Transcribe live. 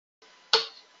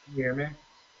Can you hear me?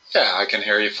 Yeah, I can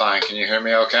hear you fine. Can you hear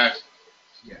me okay?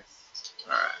 Yes.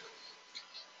 All right.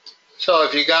 So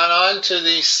have you gone on to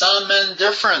the sum and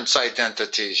difference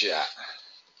identities yet?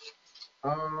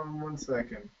 1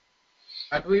 second.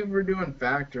 I believe we're doing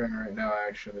factoring right now,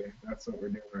 actually. That's what we're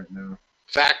doing right now.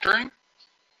 Factoring?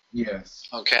 Yes.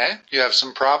 Okay. You have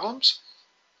some problems?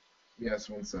 Yes,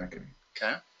 1 second.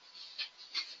 Okay.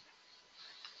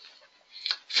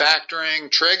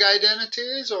 Factoring trig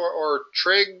identities or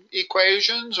trig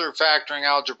equations or factoring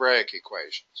algebraic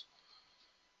equations?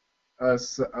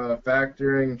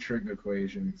 Factoring trig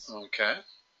equations. Okay.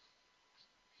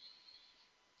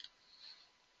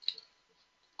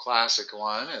 Classic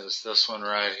one is this one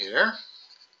right here.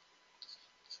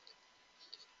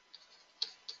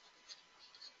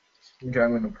 Okay, I'm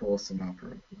going to pull some up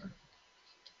real quick.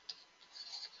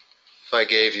 If I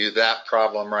gave you that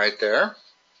problem right there,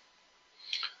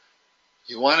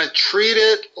 you want to treat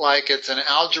it like it's an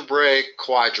algebraic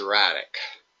quadratic.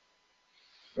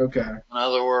 Okay. In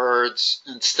other words,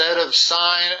 instead of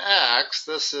sine x,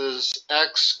 this is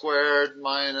x squared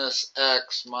minus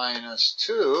x minus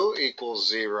 2 equals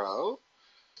 0,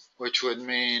 which would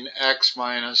mean x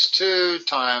minus 2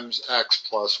 times x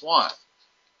plus 1.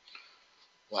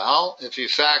 Well, if you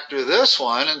factor this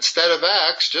one, instead of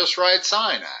x, just write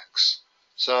sine x.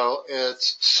 So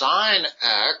it's sine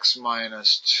x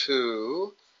minus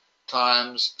 2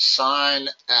 times sine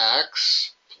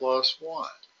x plus 1.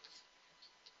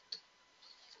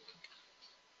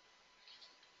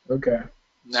 Okay.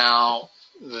 Now,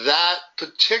 that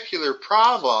particular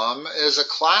problem is a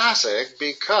classic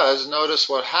because notice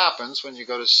what happens when you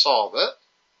go to solve it.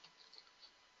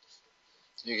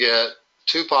 You get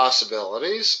two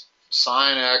possibilities,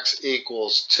 sine x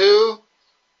equals 2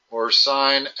 or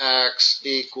sine x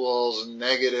equals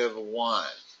negative 1.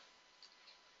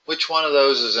 Which one of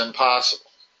those is impossible?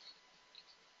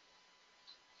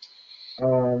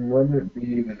 Wouldn't it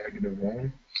be the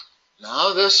 -1?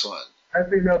 No, this one. I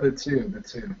think no, the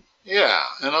two. Yeah,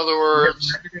 in other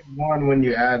Because words, -1 when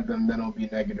you add them, then it'll be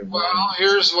 -1. well,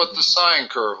 here's what the sine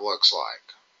curve looks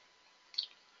like.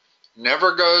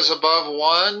 Never goes above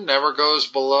 1, never goes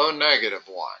below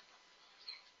 -1.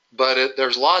 But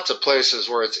there's lots of places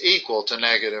where it's equal to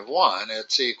 -1.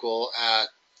 It's equal at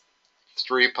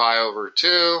 3 pi over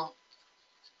 2,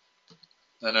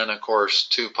 and then, of course,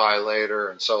 2 pi later,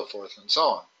 and so forth and so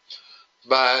on.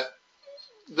 But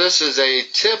this is a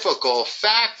typical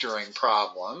factoring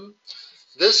problem.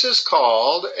 This is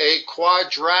called a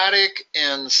quadratic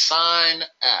in sine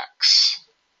x.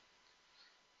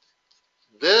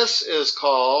 This is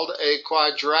called a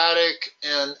quadratic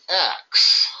in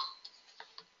x.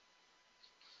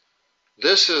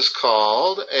 This is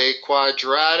called a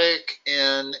quadratic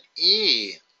in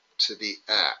e to the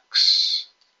x.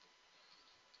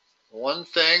 One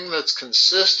thing that's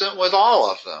consistent with all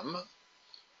of them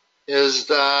is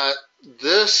that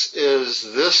this is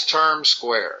this term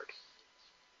squared.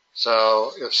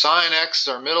 So if sine x is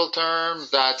our middle term,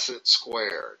 that's it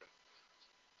squared.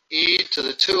 E to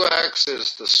the 2x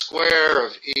is the square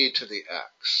of e to the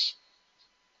x.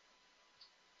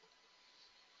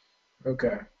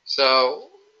 Okay. So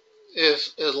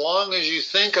as long as you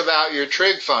think about your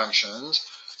trig functions,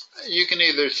 you can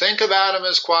either think about them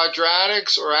as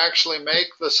quadratics or actually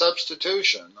make the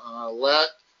substitution. Let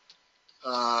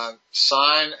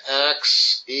sine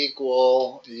x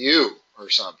equal u or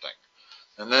something.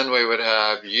 And then we would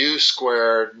have u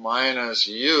squared minus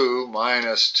u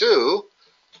minus 2.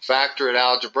 Factor it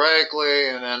algebraically,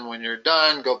 and then when you're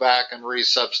done, go back and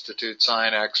resubstitute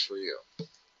sine x for u.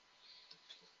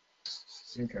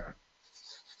 Okay.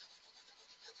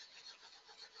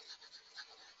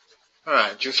 All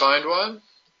right, did you find one?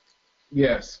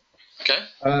 Yes. Okay.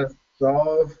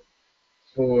 Solve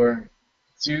for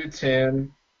 2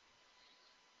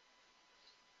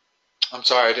 I'm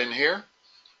sorry, I didn't hear.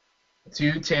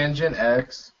 tangent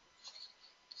x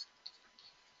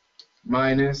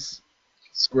minus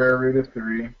square root of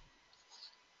 3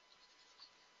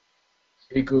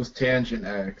 equals tangent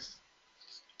x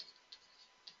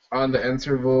on the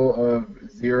interval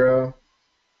of 0,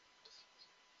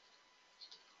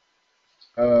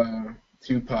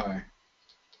 2 pi.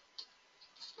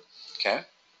 Okay.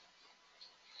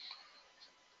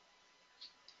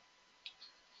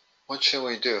 What should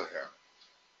we do here?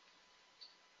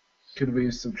 Could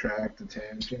we subtract the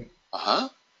tangent? Uh-huh.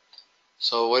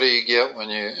 So what do you get when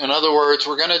you, in other words,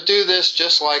 we're going to do this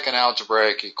just like an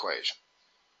algebraic equation.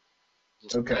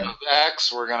 Okay. Instead of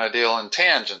x, we're going to deal in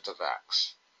tangent of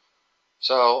x.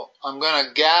 So I'm going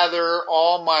to gather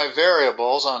all my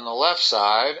variables on the left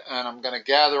side, and I'm going to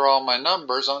gather all my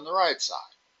numbers on the right side.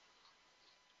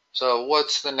 So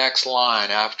what's the next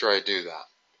line after I do that?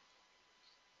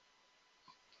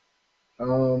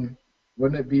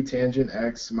 Wouldn't it be tangent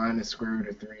x minus square root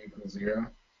of 3 equals 0?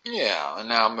 Yeah, and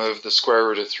now move the square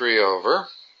root of 3 over.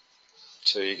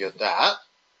 So you get that.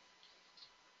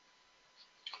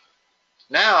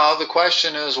 Now the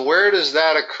question is, where does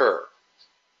that occur?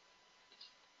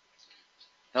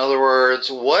 In other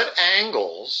words, what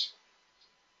angles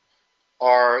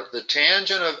are the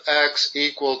tangent of x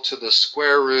equal to the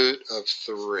square root of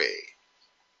 3?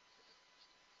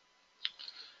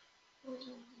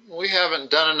 We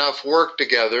haven't done enough work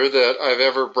together that I've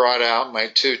ever brought out my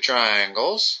two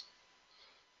triangles,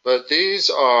 but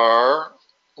these are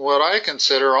what I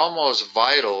consider almost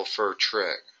vital for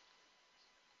trig.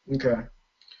 Okay.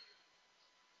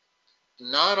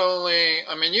 Not only,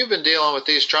 I mean, you've been dealing with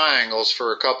these triangles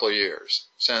for a couple of years,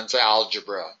 since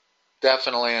algebra,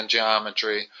 definitely in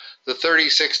geometry, the 30,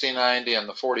 60, 90, and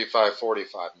the 45,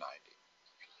 45, 90.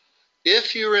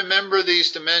 If you remember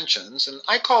these dimensions, and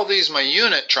I call these my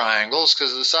unit triangles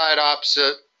because the side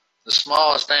opposite the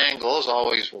smallest angle is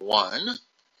always 1,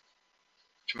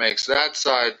 which makes that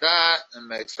side that, and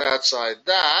makes that side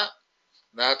that.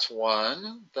 That's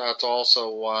 1. That's also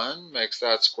 1. Makes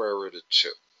that square root of 2.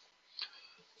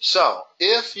 So,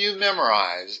 if you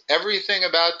memorize everything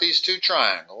about these two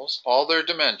triangles, all their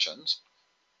dimensions,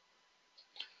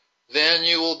 then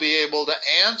you will be able to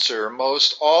answer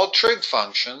most all trig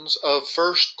functions of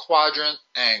first quadrant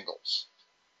angles.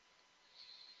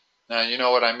 Now, you know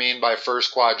what I mean by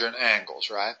first quadrant angles,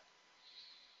 right?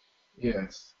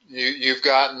 Yes. You've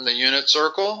gotten the unit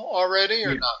circle already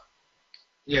or not?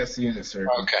 Yes, unit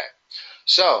circle. Okay.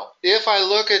 So, if I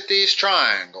look at these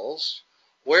triangles,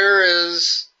 what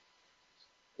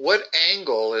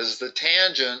angle is the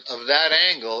tangent of that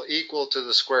angle equal to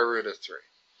the square root of 3?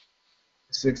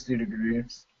 60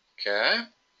 degrees. Okay.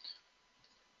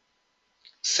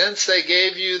 Since they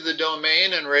gave you the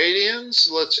domain in radians,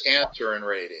 let's answer in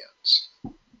radians.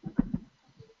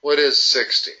 What is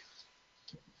 60 in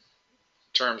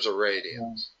terms of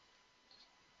radians?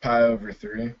 Pi over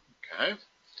 3. Okay.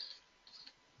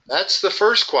 That's the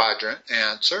first quadrant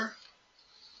answer.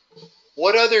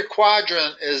 What other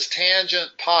quadrant is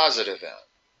tangent positive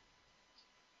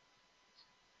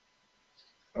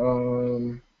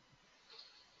in?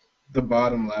 The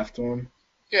bottom left one.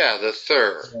 Yeah, the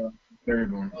third.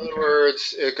 Third one. In other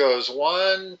words, it goes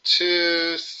 1,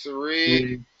 2,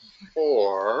 3,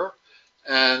 4,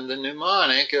 and the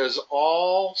mnemonic is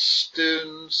all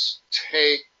students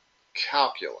take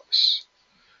calculus.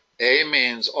 A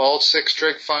means all 6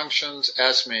 trig functions,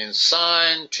 S means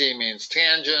sine, T means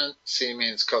tangent, C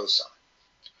means cosine.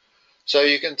 So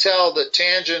you can tell that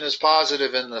tangent is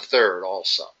positive in the third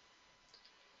also.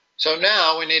 So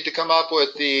now we need to come up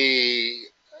with the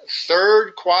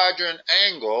third quadrant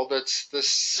angle that's the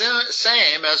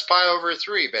same as pi over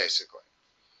 3, basically.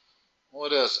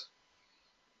 What is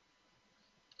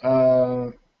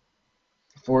it?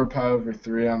 4 pi over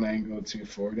 3 on the angle of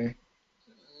 240.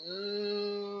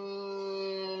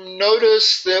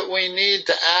 Notice that we need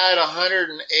to add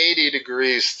 180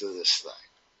 degrees to this thing,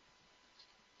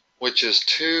 which is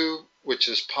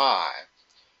pi.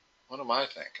 What am I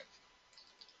thinking?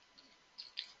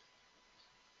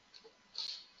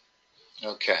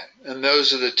 Okay, and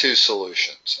those are the two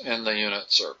solutions in the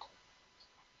unit circle.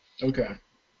 Okay.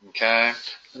 Okay,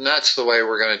 and that's the way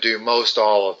we're going to do most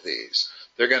all of these.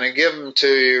 They're going to give them to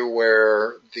you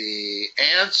where the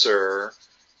answer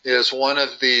is one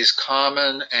of these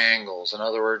common angles. In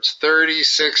other words, 30,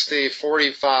 60,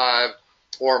 45,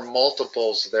 or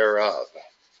multiples thereof.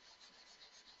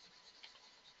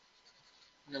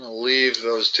 I'm going to leave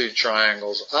those two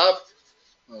triangles up.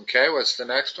 Okay, what's the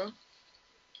next one?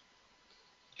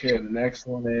 Okay, the next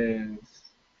one is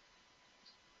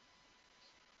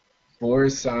 4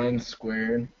 sine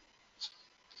squared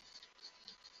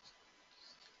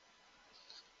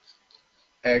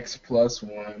x plus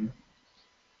 1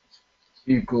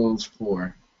 equals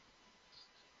 4.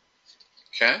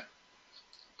 Okay.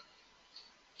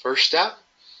 First step.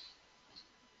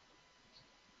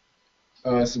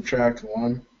 Subtract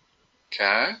 1.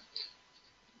 Okay.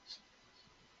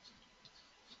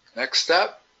 Next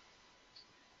step.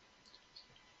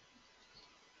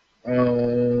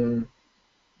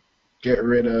 Get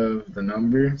rid of the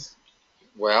numbers.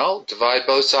 Well, divide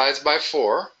both sides by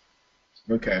 4.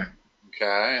 Okay.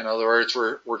 Okay, in other words,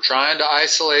 we're trying to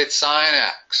isolate sine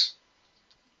x.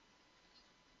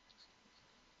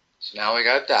 So now we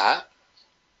got that.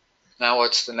 Now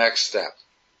what's the next step?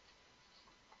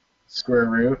 Square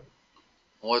root.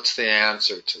 What's the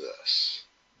answer to this?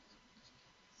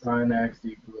 Sine x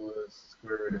equals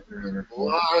square root of 3 over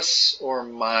 4. Plus or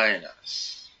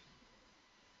minus.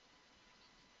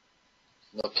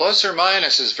 The plus or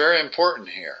minus is very important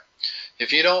here.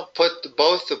 If you don't put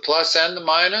both the plus and the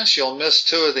minus, you'll miss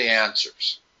two of the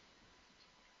answers.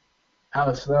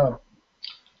 How so?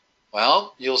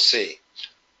 Well, you'll see.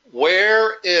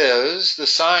 Where is the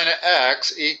sine of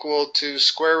x equal to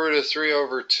square root of 3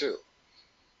 over 2?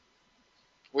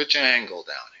 Which angle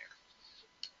down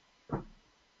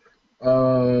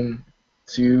here?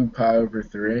 2 pi over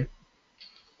 3.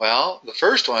 Well, the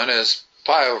first one is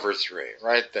pi over 3,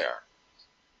 right there.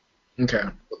 Okay.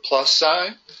 The plus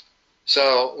sign.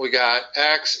 So we got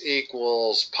x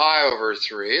equals pi over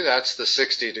 3. That's the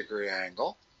 60-degree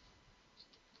angle.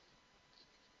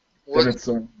 Then it's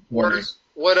a 20.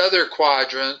 What other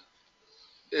quadrant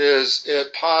is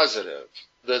it positive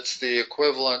that's the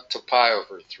equivalent to pi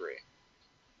over 3?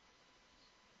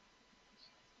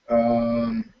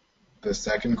 The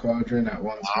second quadrant at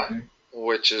 120.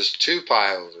 Which is 2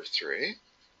 pi over 3. In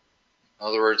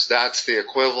other words, that's the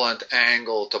equivalent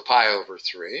angle to pi over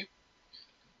 3.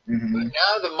 Mm-hmm. But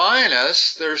now the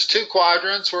minus, there's two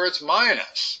quadrants where it's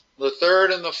minus, the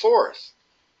third and the fourth.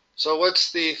 So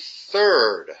what's the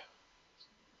third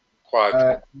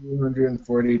quadrant?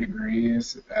 240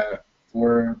 degrees at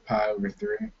 4 pi over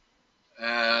 3.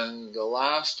 And the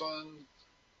last one?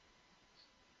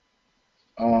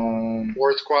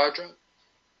 Fourth quadrant?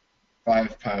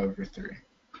 5 pi over 3.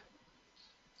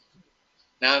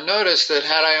 Now notice that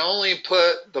had I only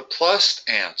put the plus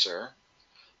answer,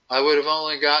 I would have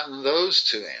only gotten those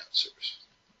two answers.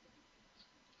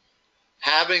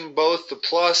 Having both the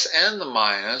plus and the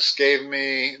minus gave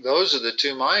me, those are the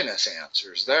two minus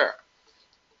answers there.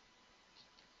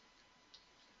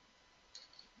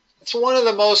 It's one of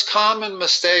the most common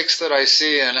mistakes that I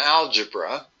see in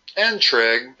algebra and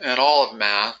trig and all of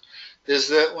math is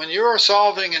that when you are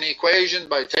solving an equation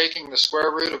by taking the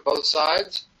square root of both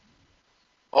sides,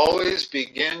 always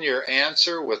begin your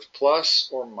answer with plus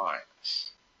or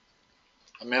minus.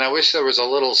 I mean, I wish there was a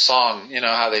little song, you know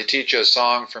how they teach you a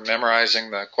song for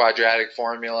memorizing the quadratic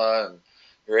formula and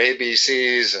your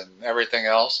ABCs and everything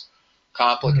else,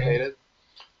 complicated.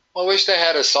 Well, I wish they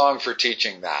had a song for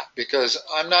teaching that, because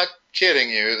I'm not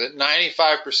kidding you that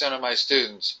 95% of my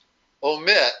students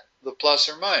omit the plus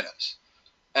or minus.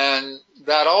 And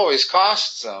that always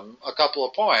costs them a couple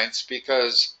of points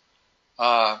because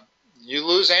you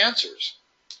lose answers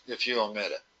if you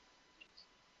omit it.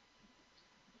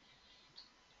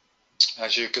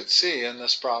 As you could see in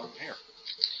this problem here.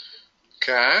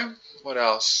 Okay, what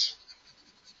else?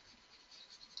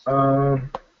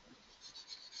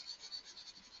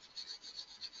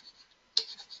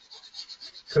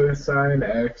 Cosine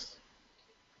x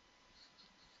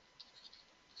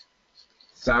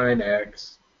sine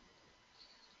x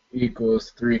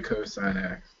equals 3 cosine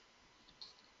x.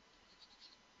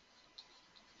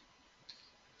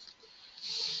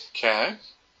 Okay.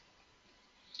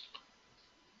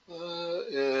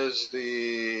 Is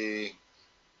the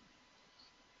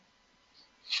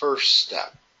first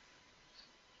step.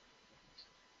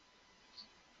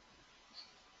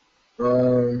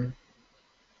 I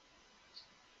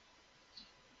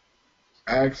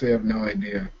actually have no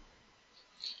idea.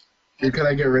 Could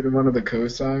I get rid of one of the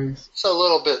cosines? It's a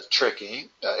little bit tricky.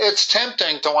 It's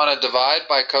tempting to want to divide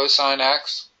by cosine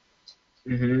x.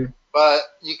 Mm-hmm. But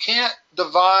you can't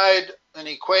divide an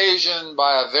equation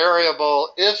by a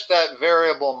variable if that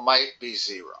variable might be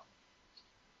 0.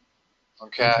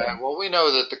 Okay? Well, we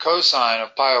know that the cosine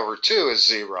of pi over 2 is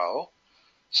 0.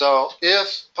 So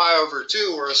if pi over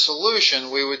 2 were a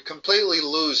solution, we would completely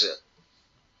lose it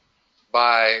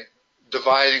by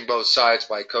dividing both sides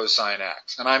by cosine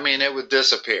x. And I mean, it would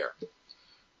disappear.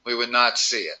 We would not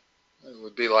see it. It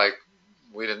would be like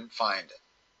we didn't find it.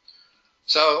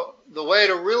 So the way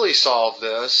to really solve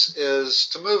this is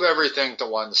to move everything to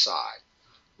one side.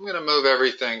 I'm going to move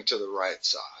everything to the right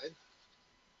side.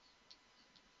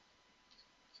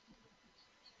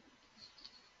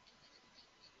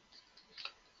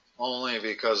 Only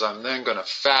because I'm then going to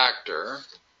factor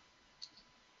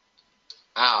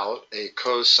out a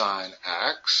cosine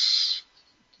x.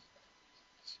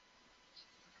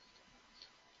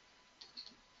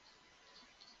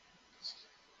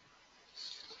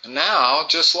 And now,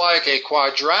 just like a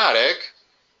quadratic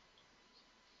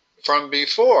from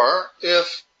before,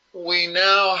 if we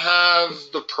now have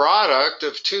the product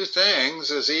of two things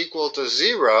is equal to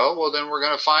 0, well then we're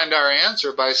going to find our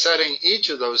answer by setting each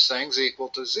of those things equal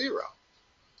to 0.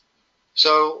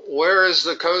 So where is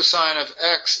the cosine of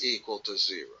x equal to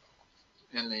 0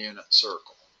 in the unit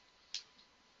circle?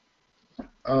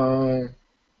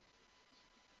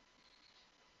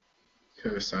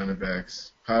 Cosine of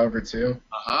x. Pi over 2.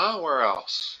 Where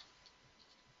else?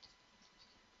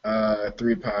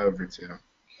 3 pi over 2.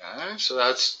 Okay, so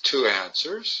that's two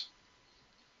answers.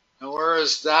 And where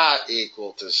is that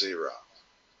equal to 0?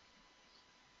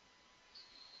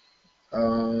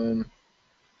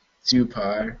 2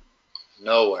 pi.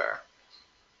 Nowhere.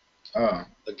 Oh.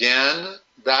 Again,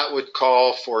 that would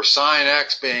call for sine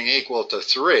x being equal to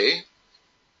 3.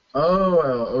 Oh,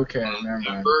 okay, never mind.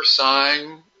 Remember,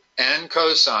 sine and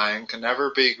cosine can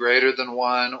never be greater than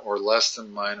 1 or less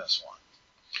than minus 1.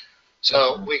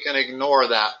 So we can ignore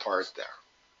that part there.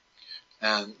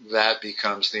 And that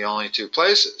becomes the only two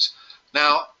places.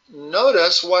 Now,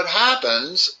 notice what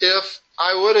happens if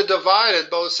I would have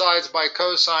divided both sides by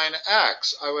cosine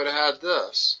x. I would have had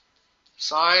this.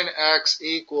 Sine x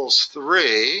equals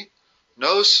 3,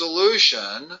 no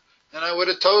solution, and I would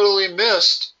have totally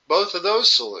missed both of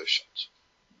those solutions.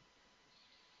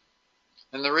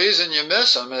 And the reason you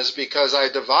miss them is because I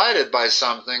divided by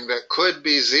something that could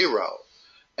be 0.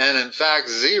 And in fact,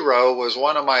 0 was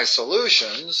one of my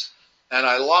solutions, and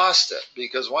I lost it.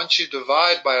 Because once you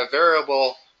divide by a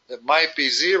variable that might be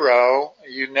 0,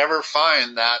 you never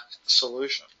find that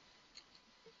solution.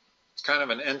 It's kind of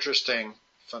an interesting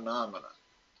phenomenon.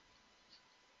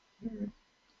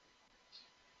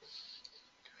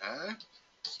 Okay.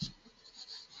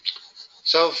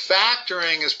 So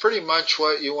factoring is pretty much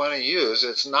what you want to use.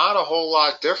 It's not a whole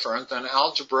lot different than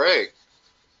algebraic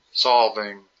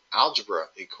solving algebra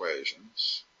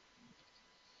equations.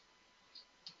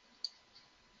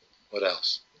 What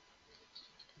else?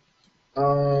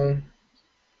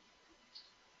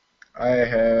 I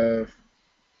have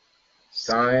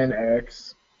sine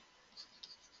x,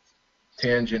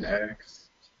 tangent x,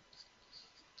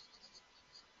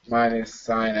 minus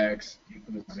sine x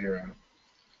equals 0.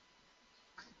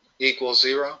 Equals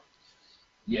 0?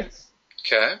 Yes.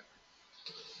 Okay.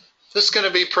 This is going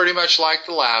to be pretty much like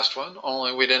the last one,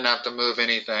 only we didn't have to move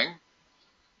anything.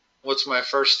 What's my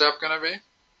first step going to be?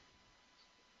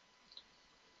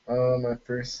 My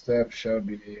first step shall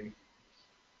be,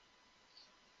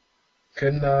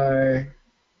 couldn't I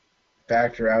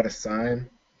factor out a sine?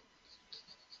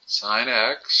 Sine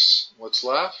x. What's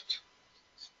left?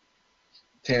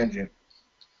 Tangent.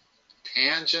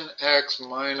 Tangent x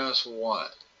minus 1.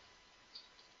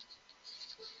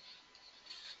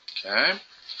 Okay.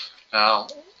 Now,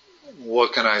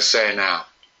 what can I say now?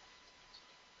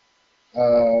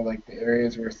 Like the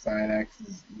areas where sine x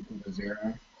is equal to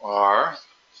 0. Are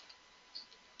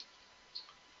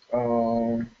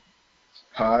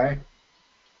Pi.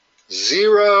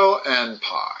 0 and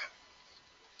pi.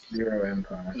 0 and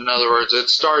pi. In other words, it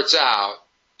starts out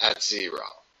at 0.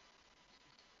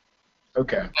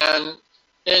 Okay. And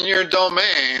in your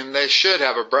domain, they should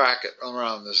have a bracket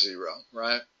around the 0,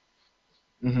 right?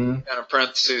 Mm-hmm. And a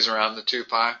parentheses around the 2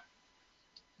 pi?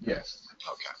 Yes.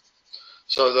 Okay.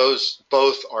 So those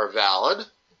both are valid.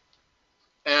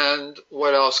 And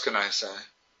what else can I say?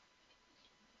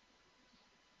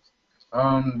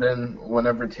 Then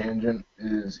whenever tangent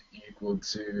is equal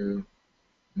to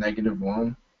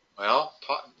 -1. Well,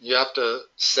 you have to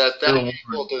set that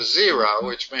equal to 0,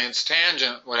 which means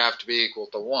tangent would have to be equal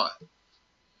to 1.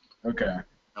 Okay.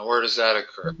 Now, where does that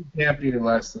occur? It can't be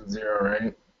less than 0,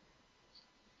 right?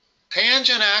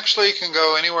 Tangent actually can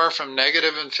go anywhere from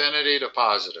negative infinity to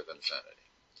positive infinity.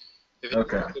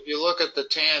 If you look at the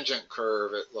tangent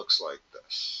curve, it looks like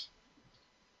this.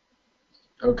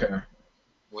 Okay.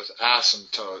 With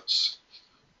asymptotes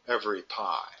every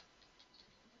pi.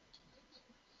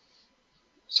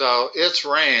 So its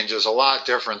range is a lot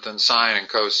different than sine and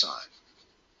cosine.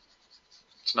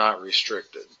 It's not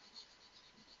restricted.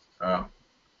 Oh.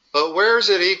 But where is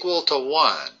it equal to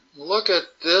 1? Look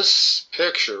at this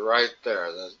picture right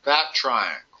there, that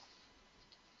triangle.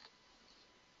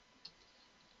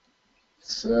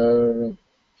 So,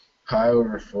 pi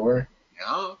over 4.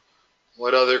 Yeah.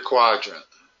 What other quadrant?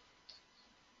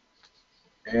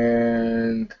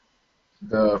 And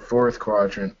the fourth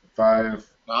quadrant, 5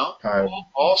 No. pi.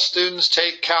 All students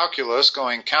take calculus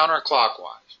going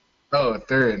counterclockwise. Oh,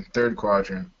 third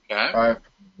quadrant. Okay. 5 pi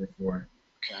over 4.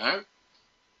 Okay.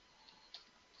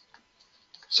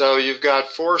 So you've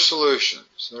got 4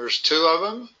 solutions. There's 2 of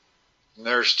them, and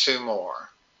there's 2 more.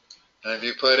 And if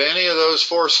you put any of those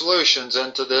 4 solutions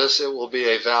into this, it will be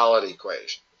a valid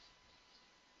equation.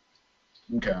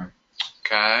 Okay.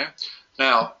 Okay.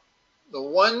 Now, the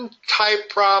one type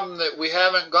problem that we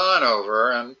haven't gone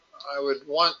over, and I would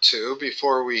want to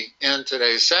before we end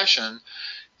today's session,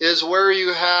 is where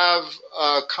you have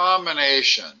a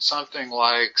combination, something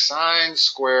like sine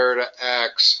squared of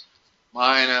x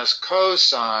minus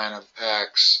cosine of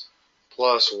x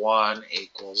plus 1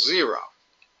 equals 0.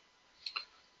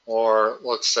 Or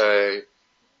let's say,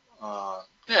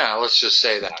 let's just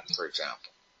say that, for example.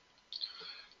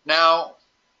 Now,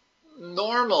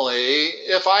 normally,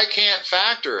 if I can't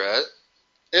factor it,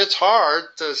 it's hard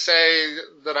to say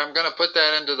that I'm going to put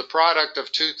that into the product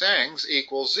of two things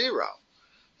equals 0.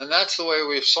 And that's the way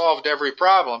we've solved every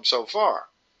problem so far.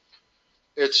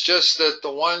 It's just that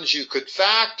the ones you could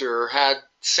factor had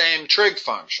same trig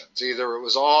functions. Either it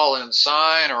was all in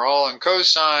sine or all in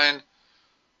cosine,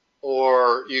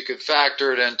 or you could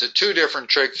factor it into two different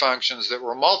trig functions that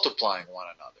were multiplying one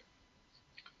another.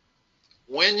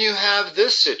 When you have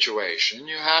this situation,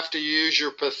 you have to use your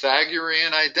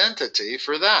Pythagorean identity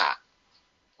for that,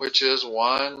 which is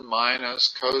 1 minus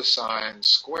cosine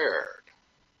squared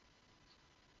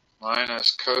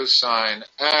minus cosine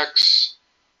x.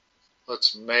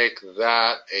 Let's make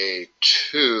that a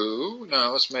 2.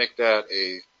 No, let's make that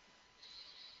a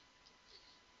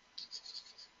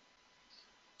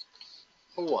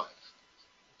 1,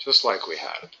 just like we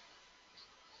had it.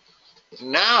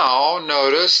 Now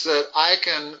notice that I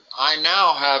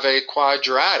now have a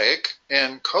quadratic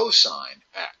in cosine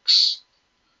x.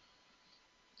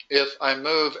 If I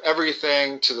move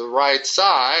everything to the right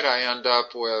side, I end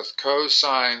up with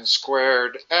cosine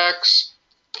squared x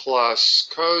plus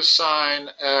cosine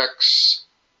x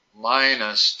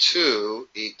minus 2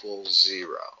 equals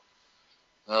 0.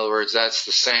 In other words, that's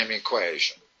the same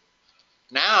equation.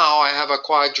 Now I have a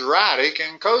quadratic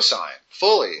in cosine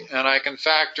fully, and I can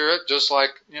factor it just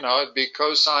like, it'd be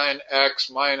cosine x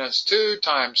minus 2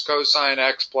 times cosine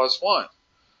x plus 1.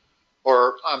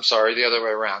 Or, I'm sorry, the other way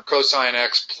around. Cosine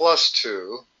x plus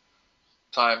 2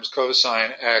 times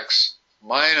cosine x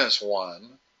minus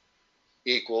 1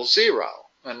 equals 0.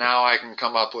 And now I can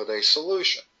come up with a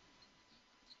solution.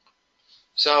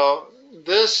 So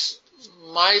this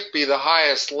might be the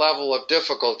highest level of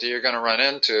difficulty you're going to run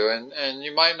into, and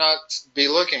you might not be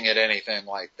looking at anything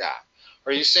like that.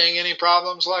 Are you seeing any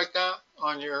problems like that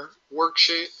on your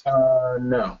worksheet?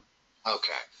 No.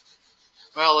 Okay.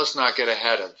 Well, let's not get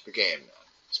ahead of the game then.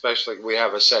 Especially if we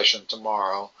have a session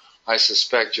tomorrow. I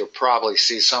suspect you'll probably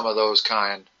see some of those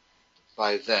kind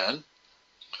by then.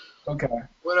 Okay.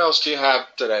 What else do you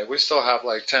have today? We still have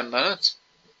like 10 minutes.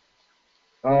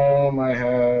 I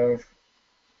have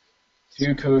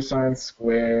 2 cosine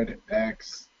squared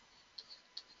x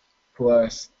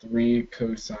plus 3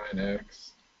 cosine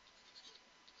x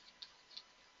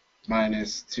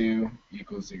minus 2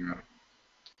 equals 0.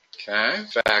 Okay,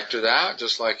 factor that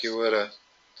just like you would a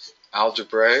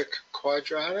algebraic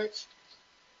quadratic.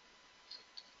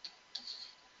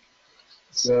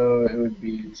 So it would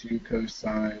be 2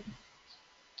 cosine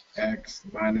x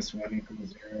minus 1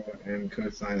 equals 0 and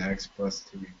cosine x plus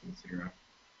 2 equals 0.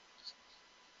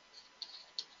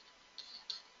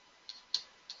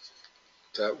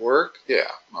 Does that work? Yeah,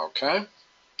 okay.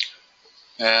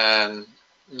 And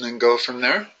then go from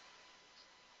there.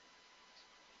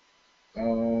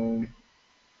 Well,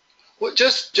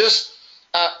 just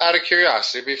out of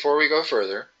curiosity, before we go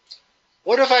further,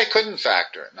 what if I couldn't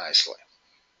factor it nicely?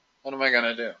 What am I going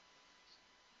to do?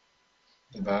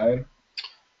 Divide?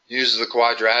 Use the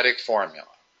quadratic formula.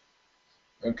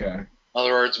 Okay. In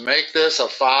other words, make this a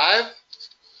 5.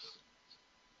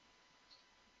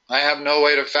 I have no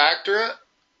way to factor it.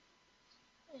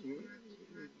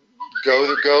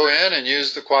 Go in and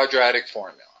use the quadratic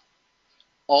formula.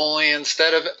 Only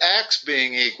instead of x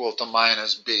being equal to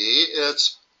minus b,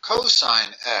 it's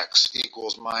cosine x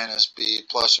equals minus b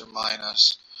plus or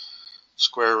minus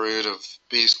square root of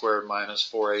b squared minus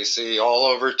 4ac all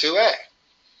over 2a.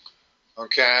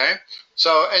 Okay?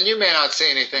 So, and you may not see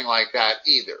anything like that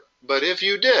either. But if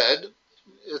you did,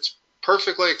 it's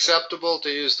perfectly acceptable to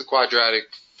use the quadratic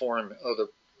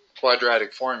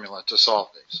formula to solve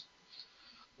these.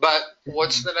 But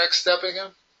what's the next step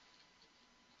again?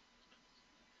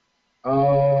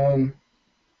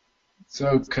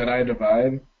 So could I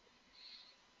divide?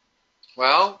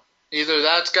 Well, either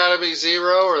that's got to be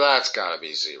 0 or that's got to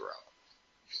be 0.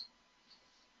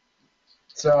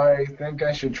 So I think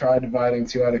I should try dividing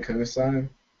 2 out of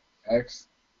cosine x.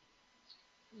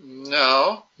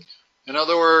 No. In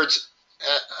other words,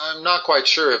 I'm not quite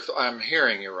sure if I'm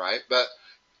hearing you right, but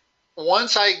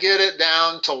once I get it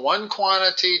down to one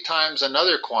quantity times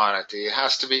another quantity, it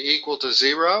has to be equal to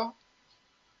 0.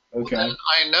 Okay. Well, then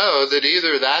I know that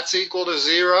either that's equal to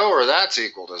 0 or that's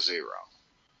equal to 0.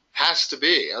 Has to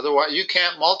be. Otherwise, you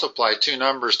can't multiply two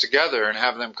numbers together and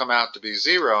have them come out to be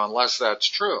 0 unless that's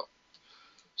true.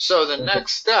 So the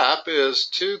next step is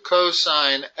 2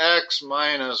 cosine x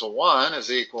minus 1 is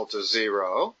equal to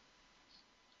 0.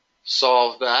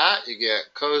 Solve that. You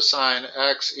get cosine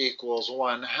x equals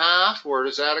 1/2. Where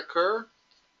does that occur?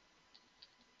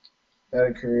 That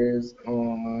occurs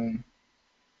on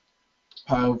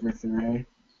pi over 3.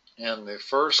 In the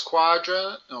first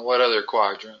quadrant. And what other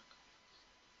quadrant?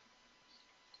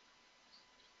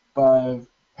 5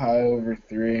 pi over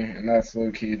 3, and that's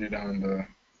located on the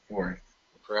fourth.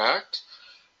 Correct.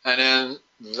 And then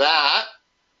that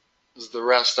is the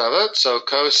rest of it. So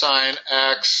cosine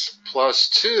x plus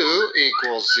 2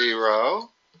 equals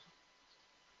 0.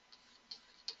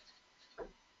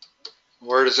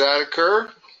 Where does that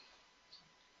occur?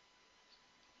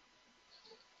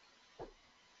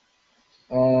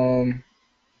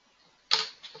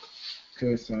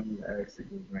 Cosine x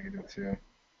equals -2.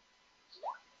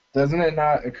 Doesn't it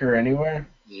not occur anywhere?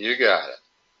 You got it.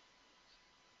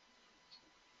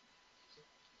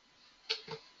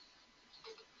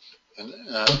 And,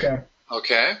 Okay.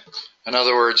 Okay. In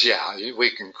other words, yeah,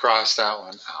 we can cross that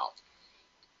one out.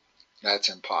 That's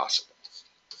impossible.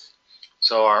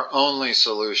 So our only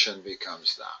solution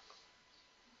becomes that.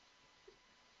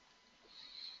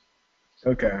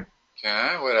 Okay.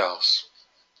 Okay, what else?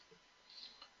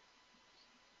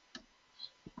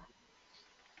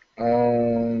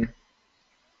 Um.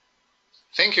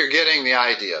 Think you're getting the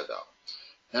idea, though.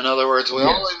 In other words,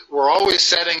 Yes. we're always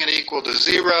setting it equal to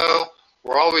 0.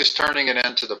 We're always turning it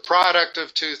into the product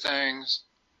of two things.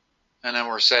 And then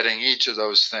we're setting each of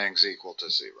those things equal to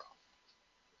 0.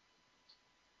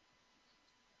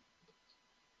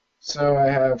 So I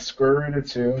have square root of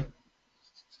 2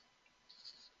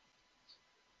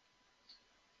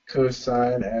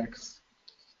 cosine x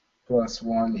plus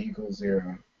 1 equals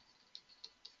 0.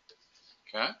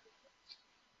 Okay.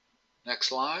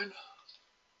 Next line.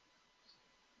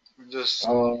 Just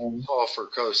Um. solve for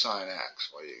cosine x.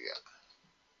 What do you get?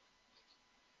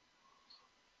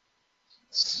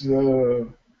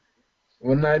 So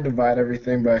wouldn't I divide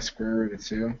everything by square root of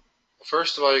 2?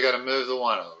 First of all, you got to move the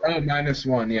 1 over. Oh,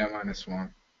 -1. Yeah,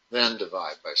 -1. Then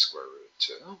divide by square root of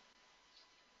 2.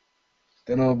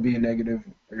 Then it'll be negative,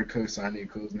 or cosine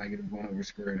equals -1 over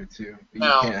square root of 2. But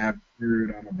Now, you can't have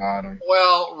root on the bottom.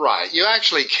 well, right. You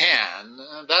actually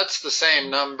can. That's the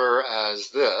same number as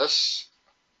this.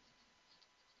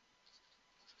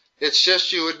 It's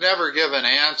just you would never give an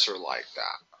answer like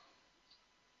that.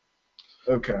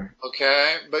 Okay.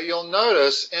 Okay? But you'll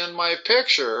notice in my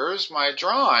pictures, my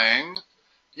drawing,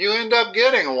 you end up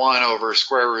getting 1 over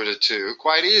square root of 2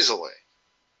 quite easily.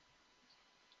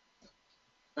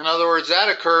 In other words, that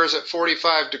occurs at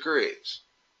 45 degrees.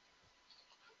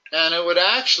 And it would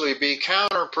actually be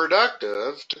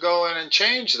counterproductive to go in and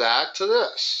change that to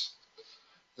this.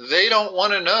 They don't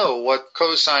want to know what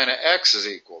cosine of x is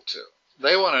equal to.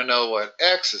 They want to know what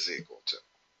x is equal to.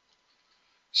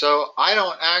 So I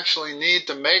don't actually need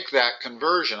to make that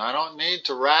conversion. I don't need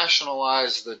to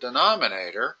rationalize the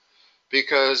denominator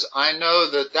because I know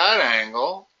that that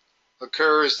angle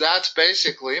occurs, that's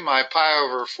basically my pi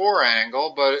over 4 angle,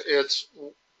 but it's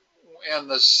in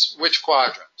this, which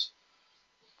quadrants?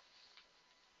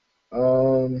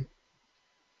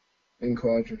 In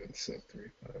quadrant, so 3,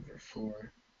 5, or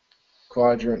 4.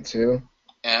 Quadrant 2.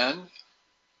 And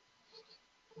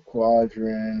Quadrant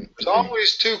 3. there's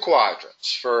always two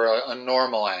quadrants for a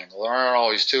normal angle. There aren't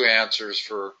always two answers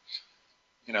for,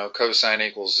 cosine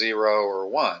equals 0 or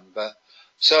 1. But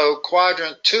so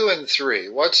quadrant 2 and 3,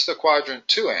 what's the quadrant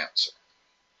 2 answer?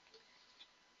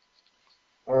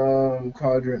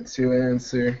 Quadrant 2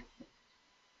 answer,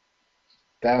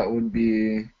 that would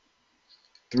be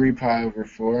 3 pi over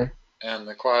 4. And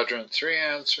the quadrant 3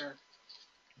 answer?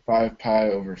 5 pi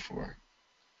over 4.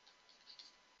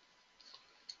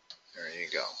 There you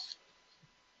go.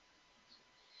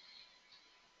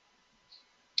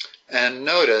 And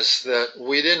notice that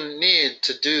we didn't need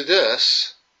to do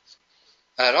this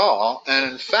at all.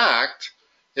 And in fact,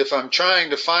 if I'm trying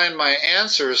to find my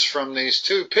answers from these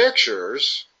two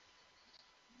pictures,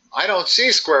 I don't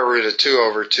see square root of 2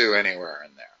 over 2 anywhere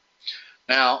in there.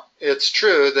 Now, it's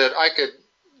true that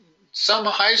some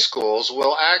high schools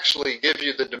will actually give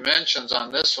you the dimensions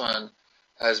on this one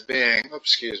as being,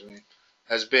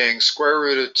 as being square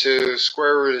root of 2,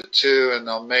 square root of 2, and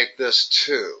they'll make this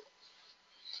 2.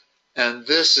 And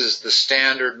this is the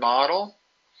standard model.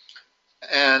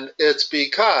 And it's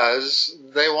because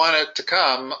they want it to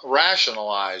come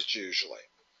rationalized usually.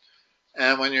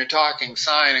 And when you're talking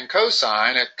sine and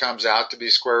cosine, it comes out to be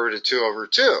square root of 2 over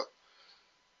 2.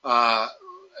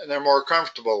 They're more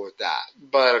comfortable with that.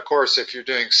 But of course, if you're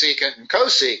doing secant and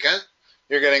cosecant,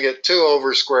 you're going to get 2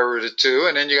 over square root of 2,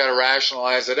 and then you got to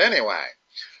rationalize it anyway.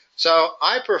 So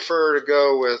I prefer to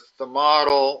go with the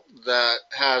model that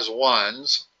has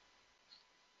ones.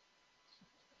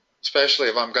 especially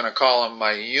if I'm going to call them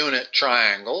my unit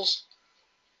triangles.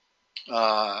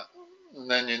 And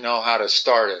then you know how to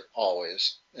start it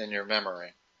always in your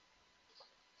memory.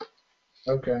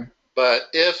 Okay. But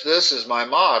if this is my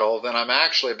model, then I'm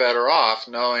actually better off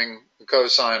knowing the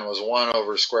cosine was 1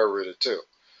 over square root of 2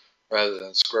 rather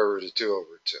than square root of 2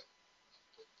 over 2.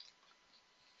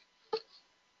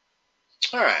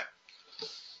 All right.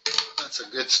 That's a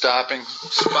good stopping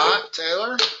spot,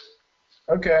 Taylor.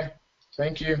 Okay.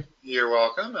 Thank you. You're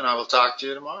welcome, and I will talk to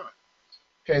you tomorrow.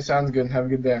 Okay, sounds good. Have a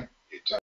good day. You too.